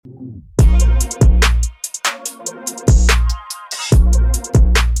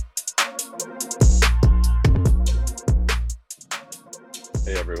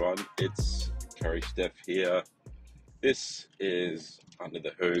everyone, it's Curry Steph here. This is Under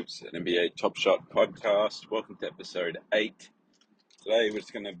the Hoops, an NBA Top Shot podcast. Welcome to episode 8. Today we're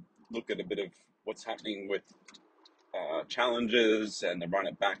just going to look at a bit of what's happening with challenges and the Run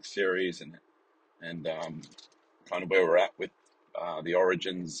It Back series and kind of where we're at with the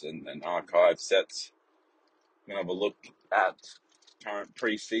Origins and archive sets. We're going to have a look at current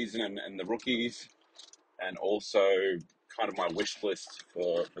preseason and the rookies, and also kind of my wish list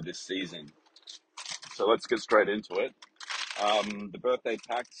for this season. So let's get straight into it. The birthday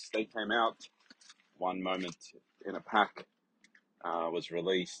packs, they came out. One moment in a pack was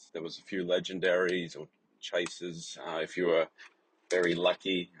released. There was a few legendaries or chasers. If you were very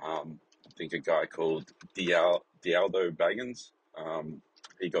lucky, I think a guy called Dialdo Baggins,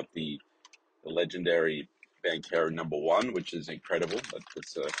 he got the legendary Banchero #1, which is incredible.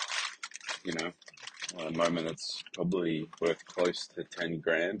 That's a moment that's probably worth close to 10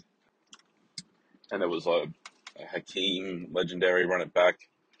 grand. And there was a Hakeem legendary Run It Back.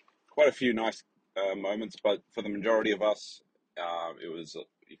 Quite a few nice moments, but for the majority of us, it was,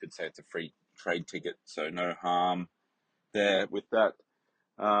 you could say it's a free trade ticket, so no harm there with that.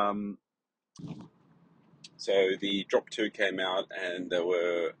 So the Drop 2 came out, and there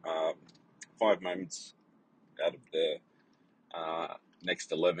were 5 moments out of the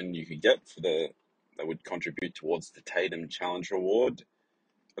next 11 you could get that would contribute towards the Tatum Challenge Reward.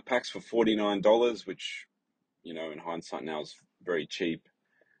 The packs for $49, which, in hindsight now is very cheap.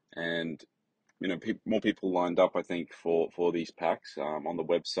 And, more people lined up, I think, for these packs. On the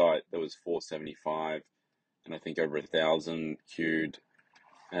website, there was $475, and I think over 1,000 queued.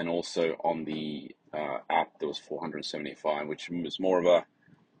 And also on the app, there was $475, which was more of a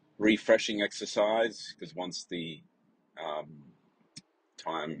refreshing exercise, because once the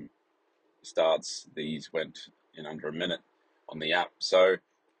time starts, these went in under a minute on the app. So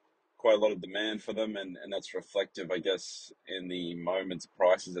quite a lot of demand for them, and that's reflective, I guess, in the moments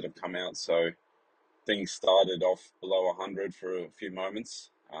prices that have come out. So things started off below 100 for a few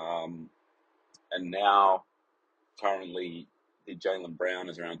moments, and now currently the Jaylen Brown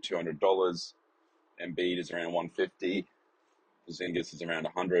is around $200, Embiid is around 150, Porzingis is around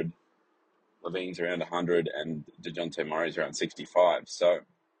 100, Levine's around 100, and DeJounte Murray's around 65. So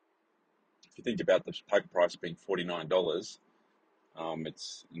if you think about the pack price being $49,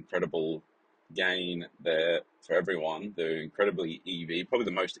 it's incredible gain there for everyone. They're incredibly EV, probably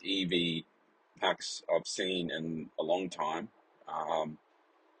the most EV packs I've seen in a long time,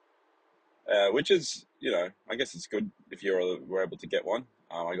 which is, I guess it's good if you were able to get one.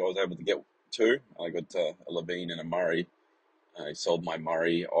 I was able to get 2. I got a Levine and a Murray. I sold my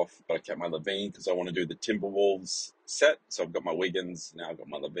Murray off, but I kept my Levine because I want to do the Timberwolves set. So I've got my Wiggins, now I've got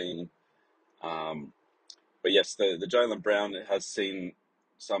my Levine. But yes, the Jaylen Brown has seen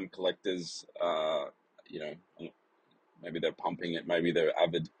some collectors, maybe they're pumping it, maybe they're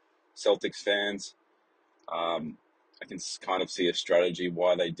avid Celtics fans. I can kind of see a strategy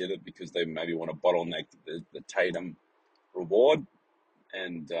why they did it, because they maybe want to bottleneck the Tatum reward,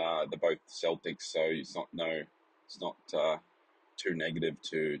 and they're both Celtics, so it's not too negative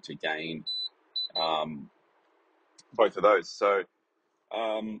to gain both of those. So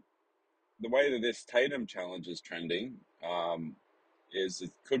the way that this Tatum challenge is trending is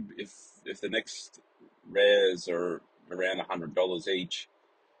it could, if the next rares are around $100 each,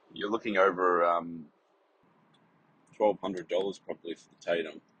 you're looking over $1,200 probably for the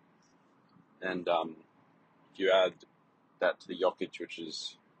Tatum. And if you add that to the Jokic, which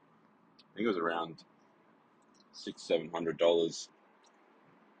is, I think it was around $600-700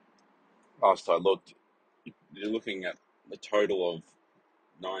 last I looked, you're looking at a total of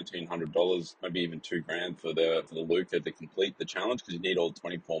 $1,900, maybe even $2,000 for the Luka to complete the challenge, because you need all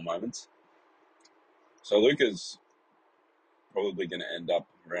 24 moments. So Luka's probably going to end up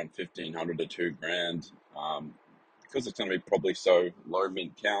around $1,500 to $2,000, because it's going to be probably so low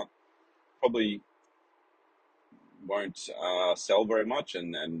mint count. Probably won't sell very much,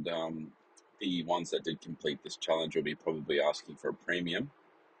 and the ones that did complete this challenge will be probably asking for a premium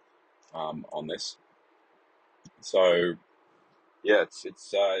on this. So yeah,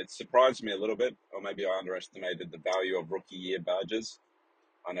 it's surprised me a little bit, or maybe I underestimated the value of rookie year badges.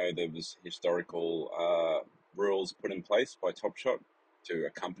 I know there was historical rules put in place by Top Shot to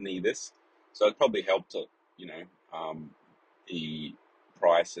accompany this, so it probably helped the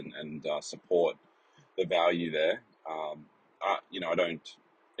price and support the value there. I don't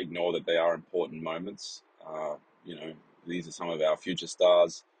ignore that they are important moments. These are some of our future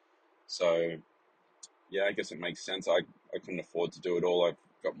stars. So, yeah, I guess it makes sense. I couldn't afford to do it all. I've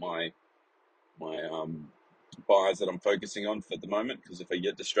got my buys that I'm focusing on for the moment, because if I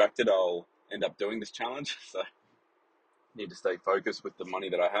get distracted, I'll end up doing this challenge. So I need to stay focused with the money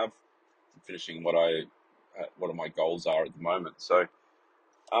that I have, finishing what my goals are at the moment. So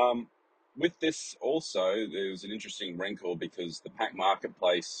with this also, there's an interesting wrinkle because the pack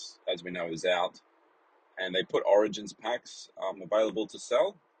marketplace, as we know, is out, and they put Origins packs available to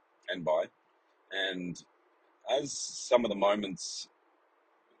sell and buy. And as some of the moments,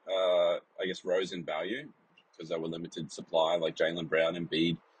 I guess, rose in value because they were limited supply, like Jaylen Brown and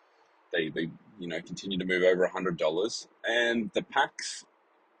Embiid, they continue to move over $100, and the packs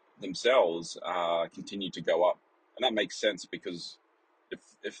themselves continue to go up, and that makes sense because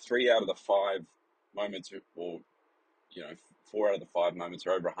if 3 out of the 5 moments, or 4 out of the 5 moments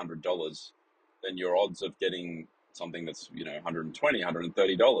are over $100, then your odds of getting something that's $120,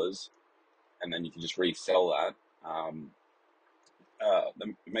 $130, and then you can just resell that.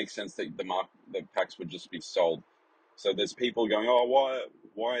 It makes sense that the packs would just be sold. So there's people going, oh,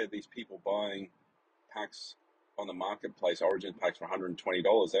 why are these people buying packs on the marketplace, Origin packs for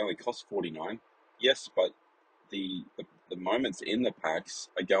 $120? They only cost $49. Yes, but the moments in the packs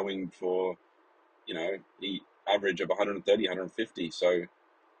are going for the average of 130, 150. So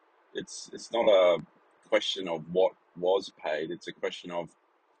it's not a question of what was paid. It's a question of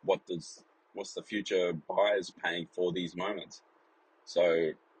what's the future buyers paying for these moments.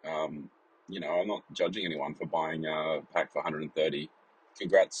 So I'm not judging anyone for buying a pack for 130.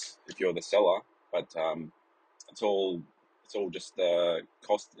 Congrats if you're the seller, but it's all just the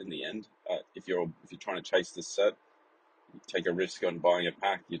cost in the end. If you're trying to chase this set, take a risk on buying a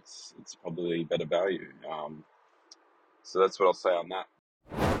pack. It's probably better value. So that's what I'll say on that.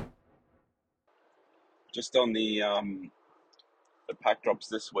 Just on the pack drops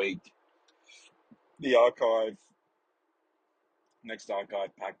this week, the next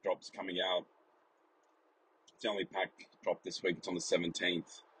archive pack drops coming out. It's the only pack drop this week. It's on the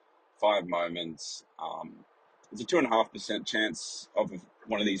 17th. 5 moments. There's a 2.5% chance of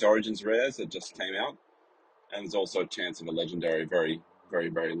one of these Origins rares that just came out, and there's also a chance of a legendary, very, very,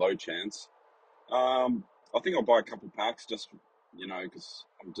 very low chance. I think I'll buy a couple packs just, because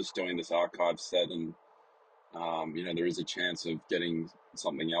I'm just doing this archive set, and there is a chance of getting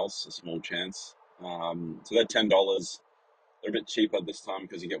something else, a small chance. So they're $10. They're a bit cheaper this time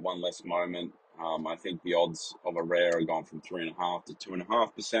because you get one less moment. I think the odds of a rare are gone from 3.5% to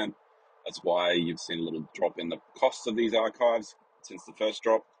 2.5%. That's why you've seen a little drop in the cost of these archives since the first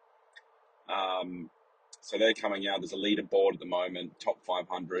drop. So they're coming out. There's a leaderboard at the moment, top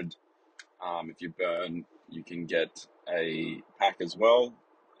 500. If you burn, you can get a pack as well.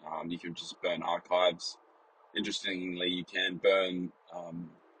 You can just burn archives. Interestingly, you can burn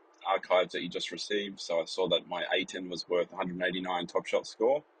archives that you just received. So I saw that my Ep8 was worth 189 Top Shot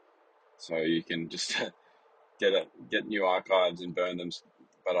score. So you can just get new archives and burn them.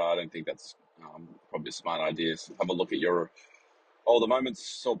 But I don't think that's probably a smart idea. So have a look at your older moments,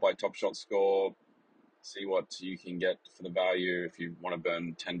 sort by Top Shot score, see what you can get for the value. If you want to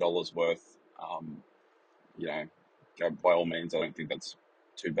burn $10 worth, go by all means. I don't think that's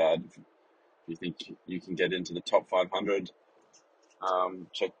too bad. If you think you can get into the top 500,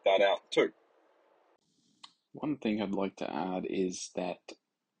 check that out too. One thing I'd like to add is that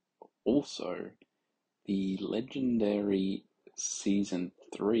also the Legendary Season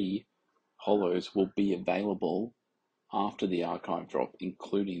 3 holos will be available after the archive drop,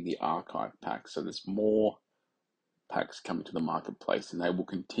 including the archive pack. So there's more packs coming to the marketplace, and they will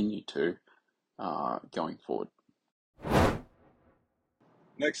continue to going forward.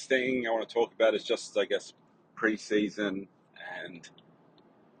 Next thing I want to talk about is just, I guess, pre-season, and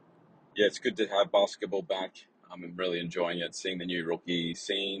yeah, it's good to have basketball back. I'm really enjoying it, seeing the new rookies,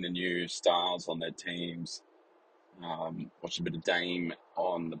 seeing the new stars on their teams. Watched a bit of Dame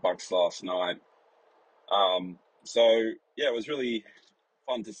on the Bucks last night. So yeah, it was really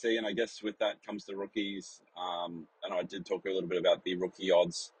fun to see, and I guess with that comes the rookies. And I did talk a little bit about the rookie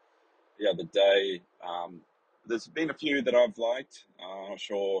odds the other day. There's been a few that I've liked. I'm not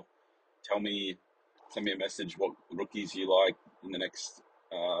sure. Send me a message what rookies you like in the next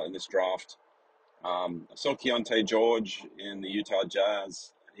in this draft. I saw Keontae George in the Utah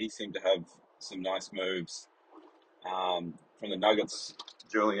Jazz. He seemed to have some nice moves. From the Nuggets,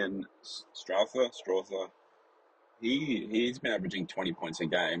 Julian Strawther. He's been averaging 20 points a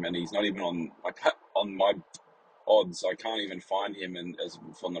game, and he's not even on my odds. I can't even find him as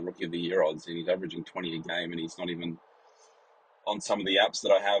from the Rookie of the Year odds, and he's averaging 20 a game, and he's not even on some of the apps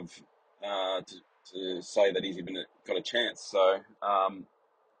that I have to say that he's even got a chance. So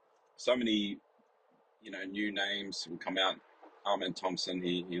so many new names will come out. Armin Thompson,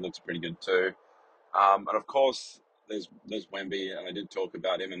 he looks pretty good too. And of course, there's Wemby, and I did talk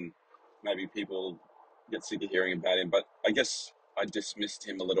about him, and maybe people get sick of hearing about him, but I guess I dismissed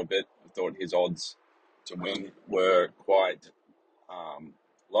him a little bit. I thought his odds to win were quite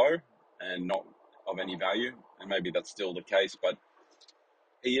low and not of any value, and maybe that's still the case, but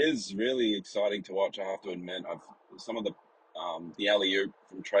he is really exciting to watch. I have to admit, some of the alley oop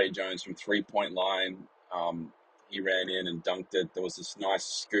from Trey Jones from 3 point line. He ran in and dunked it. There was this nice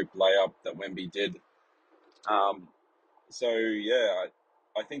scoop layup that Wemby did. So yeah,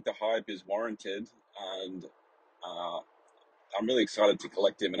 I think the hype is warranted, and uh, I'm really excited to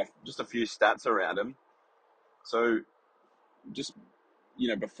collect him. And just a few stats around him. So just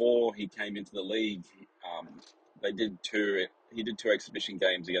before he came into the league, um, they did two. He did two exhibition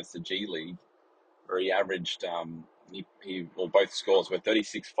games against the G League, where he averaged both scores were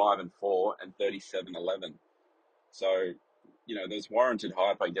 36-5-4 and 37-11. So there's warranted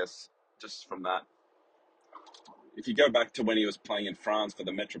hype, I guess, just from that. If you go back to when he was playing in France for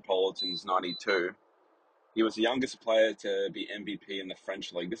the Metropolitans '92, he was the youngest player to be MVP in the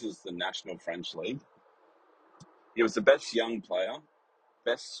French league. This is the national French league. He was the best young player,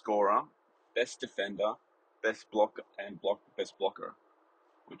 best scorer, best defender, best blocker, and best blocker,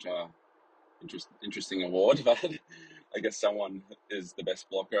 which are interesting award, but I guess someone is the best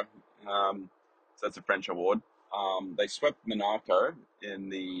blocker. So that's a French award. They swept Monaco in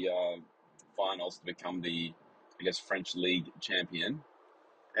the finals to become the, I guess, French league champion.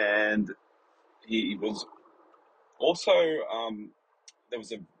 And he was also, there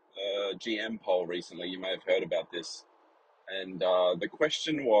was a GM poll recently, you may have heard about this. And the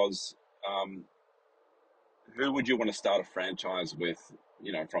question was, who would you want to start a franchise with,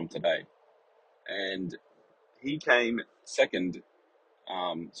 from today? And he came second.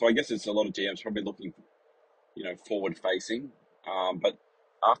 So I guess it's a lot of GMs probably looking, forward facing. But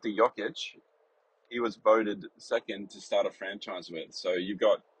after Jokic, he was voted second to start a franchise with. So you've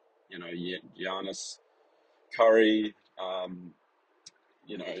got, Giannis, Curry,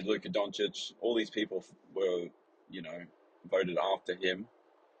 Luka Doncic. All these people were, voted after him.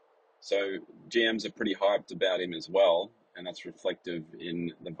 So GMs are pretty hyped about him as well, and that's reflective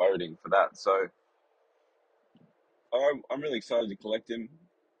in the voting for that. So I'm really excited to collect him.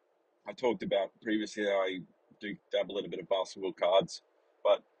 I talked about previously how I do dabble a little bit of basketball cards,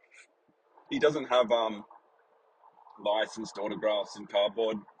 but he doesn't have licensed autographs in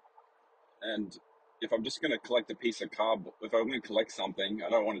cardboard. And if I'm just going to collect a piece of cardboard, if I'm going to collect something, I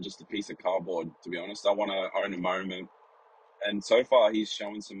don't want just a piece of cardboard, to be honest. I want to own a moment. And so far, he's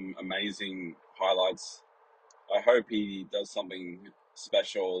shown some amazing highlights. I hope he does something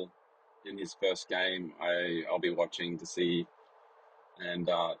special in his first game. I'll be watching to see and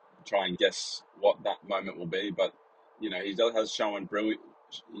try and guess what that moment will be. But he has shown brilliant,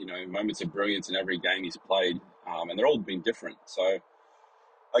 moments of brilliance in every game he's played, and they're all been different. So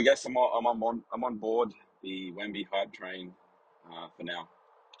I guess I'm on board the Wemby hype train for now.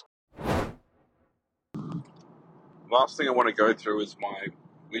 Last thing I want to go through is my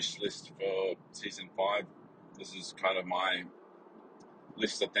wish list for season 5. This is kind of my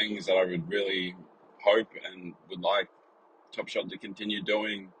list of things that I would really hope and would like Top Shot to continue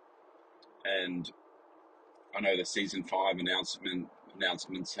doing. And I know the season 5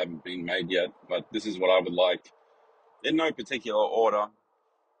 announcements haven't been made yet, but this is what I would like. In no particular order,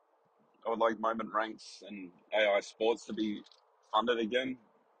 I would like moment ranks and AI sports to be funded again.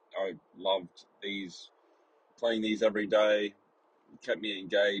 I loved playing these every day, kept me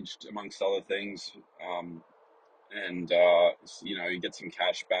engaged amongst other things. And you get some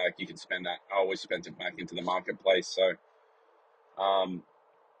cash back. You can spend that. I always spent it back into the marketplace. So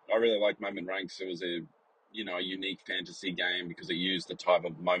I really like Moment Ranks. It was a unique fantasy game because it used the type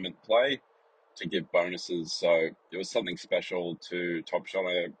of moment play to give bonuses. So it was something special to Top Shot.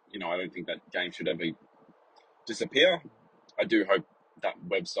 I don't think that game should ever disappear. I do hope that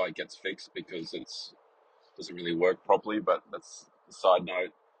website gets fixed because it doesn't really work properly. But that's a side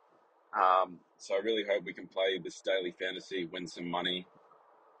note. So I really hope we can play this daily fantasy, win some money.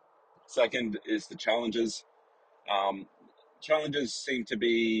 Second is the challenges. Challenges seem to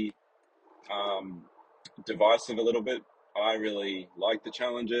be divisive a little bit. I really like the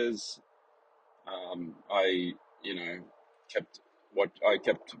challenges. I kept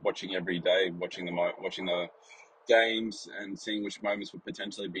watching every day, watching the games and seeing which moments would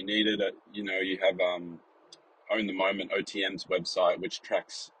potentially be needed. You have Own the Moment OTM's website, which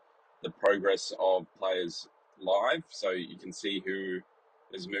tracks the progress of players live, so you can see who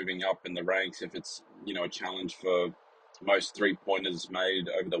is moving up in the ranks. If it's a challenge for most 3-pointers made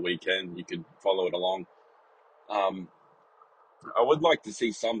over the weekend, you could follow it along. I would like to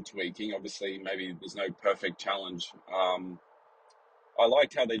see some tweaking. Obviously, maybe there's no perfect challenge. I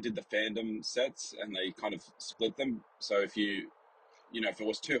liked how they did the fandom sets and they kind of split them. So if it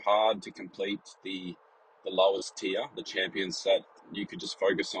was too hard to complete the lowest tier, the champion set, you could just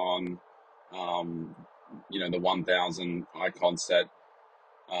focus on, um, the 1,000 icon set.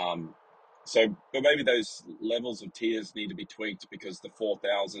 Um, but maybe those levels of tiers need to be tweaked because the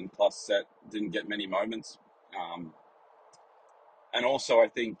 4,000 plus set didn't get many moments. Um, and also, I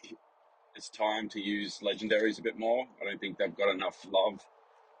think it's time to use legendaries a bit more. I don't think they've got enough love.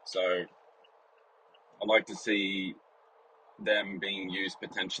 So I'd like to see them being used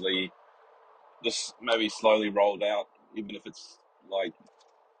potentially, just maybe slowly rolled out, even if it's like,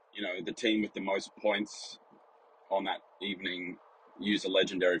 the team with the most points on that evening use a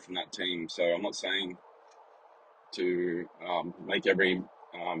legendary from that team. So I'm not saying to make every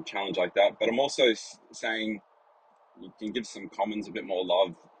challenge like that, but I'm also saying you can give some commons a bit more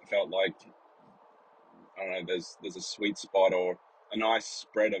love. I felt like, I don't know, there's a sweet spot or a nice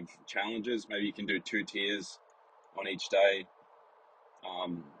spread of challenges. Maybe you can do 2 tiers on each day.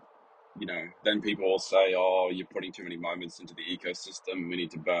 Then people will say, "Oh, you're putting too many moments into the ecosystem. We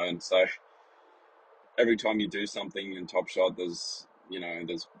need to burn." So every time you do something in Top Shot, there's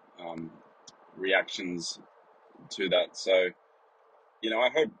reactions to that. So I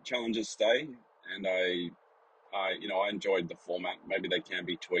hope challenges stay, and I enjoyed the format. Maybe they can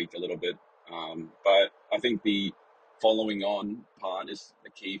be tweaked a little bit, but I think the following on part is the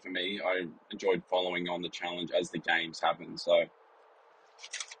key for me. I enjoyed following on the challenge as the games happen. So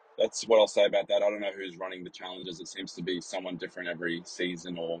that's what I'll say about that. I don't know who's running the challenges. It seems to be someone different every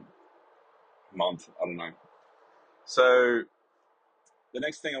season or month. I don't know. So the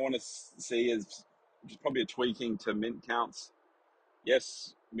next thing I want to see is just probably a tweaking to mint counts.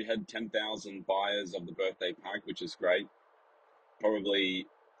 Yes, we had 10,000 buyers of the birthday pack, which is great. Probably,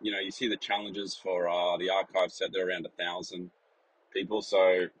 you see the challenges for the archive set, they're around 1,000 people.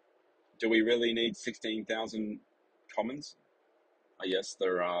 So do we really need 16,000 commons? Yes,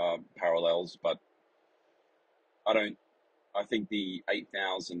 there are parallels, but I don't. I think the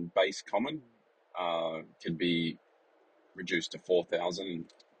 8,000 base common could be reduced to 4,000.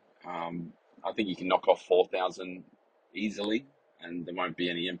 I think you can knock off 4,000 easily, and there won't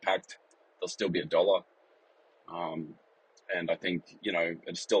be any impact. There'll still be $1. And I think,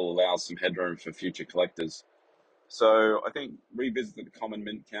 it still allows some headroom for future collectors. So I think revisit the common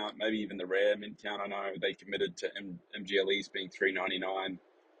mint count, maybe even the rare mint count. I know they committed to MGLEs being 399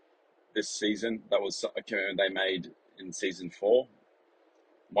 this season. That was a commitment they made in season 4.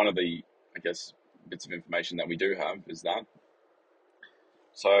 One of the, I guess, bits of information that we do have is that.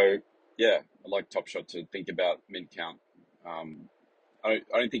 So yeah, I'd like Top Shot to think about mint count. I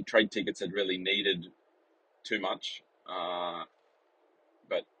don't think trade tickets had really needed too much.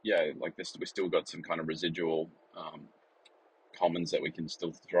 But yeah, like this, we still got some kind of residual commons that we can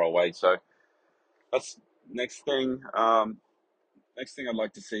still throw away. So that's next thing. Next thing I'd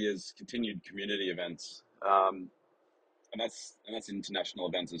like to see is continued community events, and that's international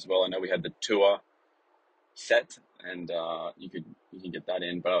events as well. I know we had the tour set, and you can get that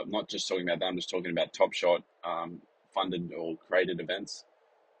in, but I'm not just talking about that. I'm just talking about Top Shot funded or created events,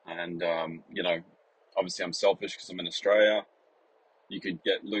 and obviously I'm selfish because I'm in Australia. You could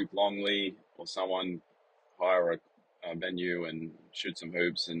get Luke Longley or someone, hire a venue and shoot some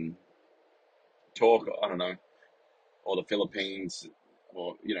hoops and talk. I don't know, or the Philippines,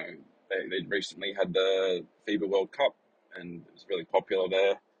 or they recently had the FIBA World Cup and it was really popular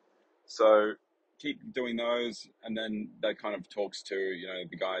there. So keep doing those, and then that kind of talks to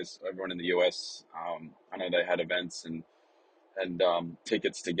the guys, everyone in the US. I know they had events and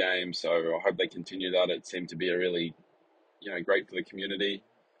tickets to games, so I hope they continue that. It seemed to be a really great for the community,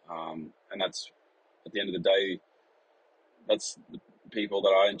 and that's at the end of the day, that's the people that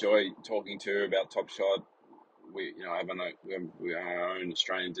I enjoy talking to about Top Shot. We we have our own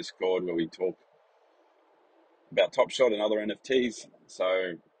Australian Discord where we talk about Top Shot and other NFTs.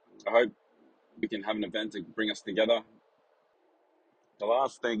 So I hope we can have an event to bring us together. The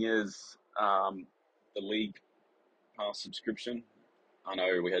last thing is the league pass subscription. I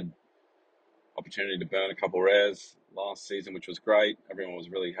know we had opportunity to burn a couple rares last season, which was great. Everyone was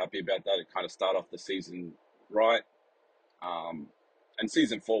really happy about that. It kind of started off the season right. And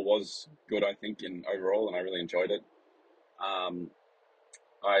season 4 was good, I think, in overall, and I really enjoyed it.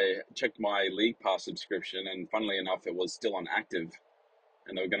 I checked my league pass subscription, and funnily enough, it was still on active,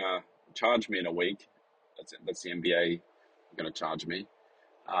 and they were going to charge me in a week. That's the NBA going to charge me.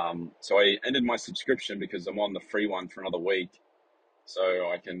 So I ended my subscription because I'm on the free one for another week,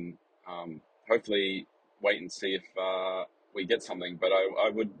 so I can hopefully wait and see if we get something. But I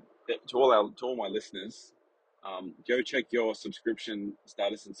would, to all my listeners, go check your subscription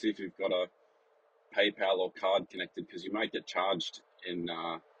status and see if you've got a PayPal or card connected, because you might get charged in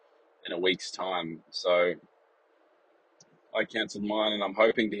a week's time. So I cancelled mine, and I'm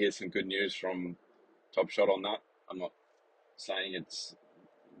hoping to hear some good news from Top Shot on that. I'm not saying it's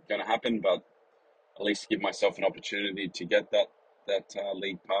going to happen, but at least give myself an opportunity to get that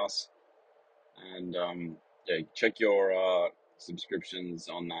league pass. And yeah, check your subscriptions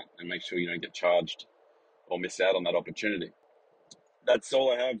on that and make sure you don't get charged or miss out on that opportunity. That's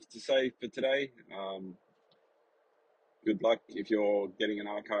all I have to say for today. Good luck if you're getting an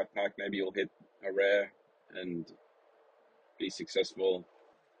archive pack. Maybe you'll hit a rare and be successful.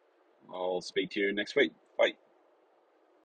 I'll speak to you next week.